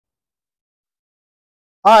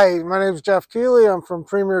Hi, my name is Jeff Kealey. I'm from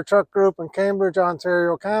Premier Truck Group in Cambridge,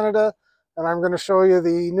 Ontario, Canada, and I'm going to show you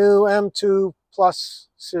the new M2 Plus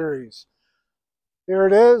series. Here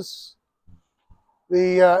it is.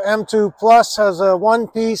 The M2 Plus has a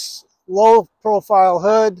one-piece, low-profile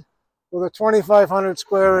hood with a 2,500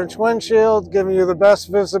 square inch windshield, giving you the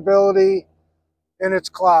best visibility in its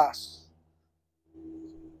class.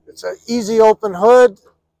 It's an easy open hood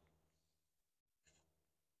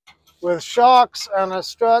with shocks and a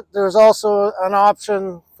strut. There's also an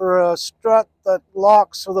option for a strut that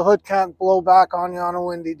locks so the hood can't blow back on you on a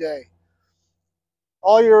windy day.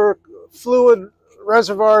 All your fluid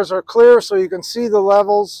reservoirs are clear so you can see the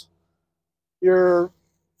levels. Your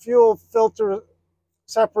fuel filter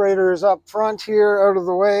separator is up front here, out of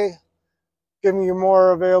the way, giving you more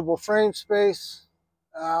available frame space.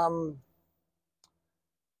 You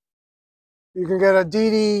can get a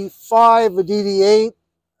DD5, a DD8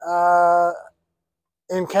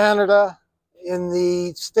 in Canada. In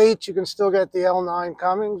the States, you can still get the L9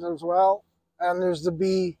 Cummins as well, and there's the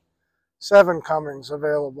B7 Cummins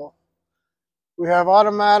available. We have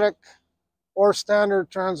automatic or standard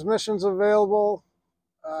transmissions available.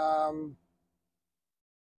 We're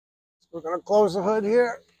going to close the hood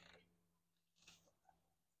here.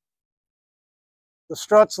 The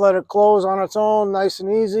struts let it close on its own, nice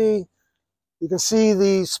and easy. You can see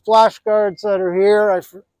the splash guards that are here. I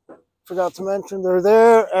forgot to mention they're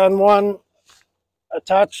there, and one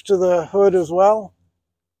attached to the hood as well.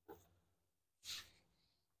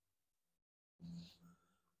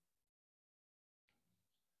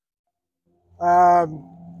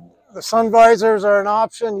 The sun visors are an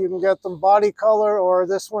option. You can get them body color, or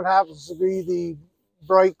this one happens to be the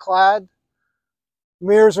bright clad.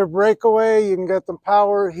 Mirrors are breakaway. You can get them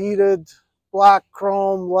power, heated, black,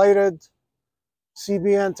 chrome, lighted.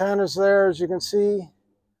 CB antennas there, as you can see.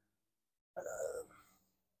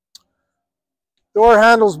 Door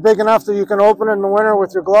handle's big enough that you can open it in the winter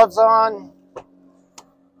with your gloves on.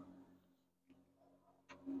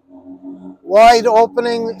 Wide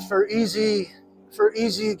opening for easy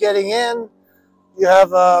getting in. You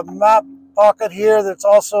have a map pocket here that's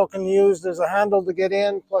also can use. There's a handle to get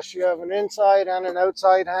in, plus you have an inside and an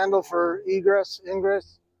outside handle for egress,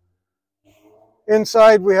 ingress.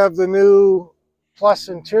 Inside we have the new Plus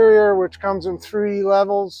interior, which comes in 3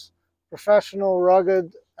 levels: professional,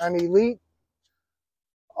 rugged, and elite.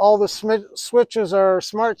 All the switches are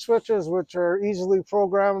smart switches, which are easily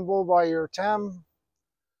programmable by your TEM.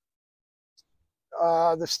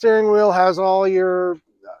 The steering wheel has all your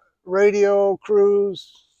radio,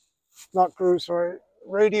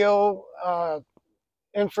 radio,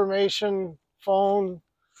 information, phone,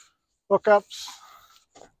 hookups,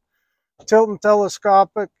 tilt and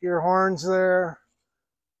telescopic, your horns there.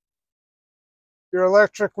 Your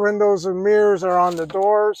electric windows and mirrors are on the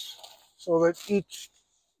doors so that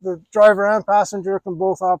the driver and passenger can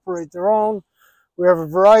both operate their own. We have a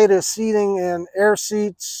variety of seating in air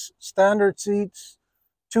seats, standard seats,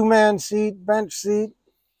 2-man seat, bench seat.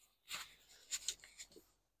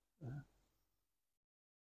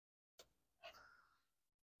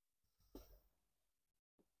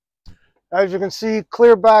 As you can see,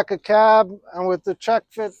 clear back of cab, and with the check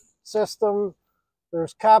fit system,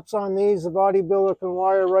 there's caps on these. The bodybuilder can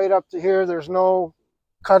wire right up to here. There's no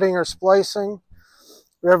cutting or splicing.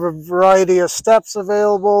 We have a variety of steps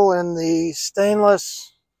available in the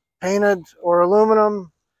stainless, painted, or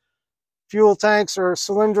aluminum. Fuel tanks are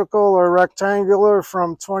cylindrical or rectangular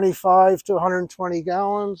from 25 to 120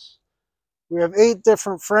 gallons. We have 8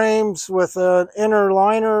 different frames with an inner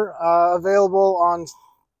liner available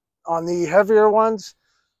on the heavier ones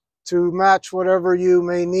to match whatever you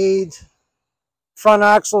may need. Front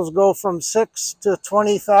axles go from 6 to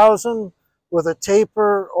 20,000 with a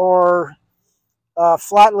taper or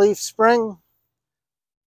flat leaf spring,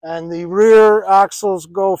 and the rear axles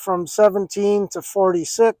go from 17 to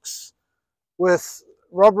 46 with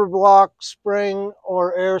rubber block, spring,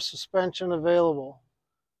 or air suspension available.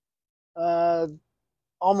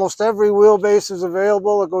 Almost every wheelbase is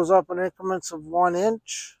available. It goes up in increments of 1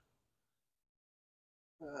 inch.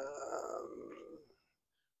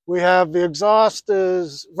 We have the exhaust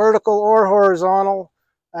is vertical or horizontal,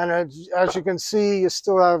 and as you can see, you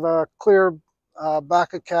still have a clear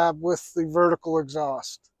back of cab with the vertical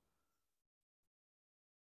exhaust.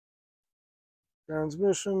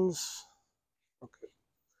 Transmissions. Okay.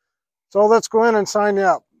 So let's go in and sign you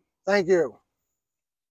up. Thank you.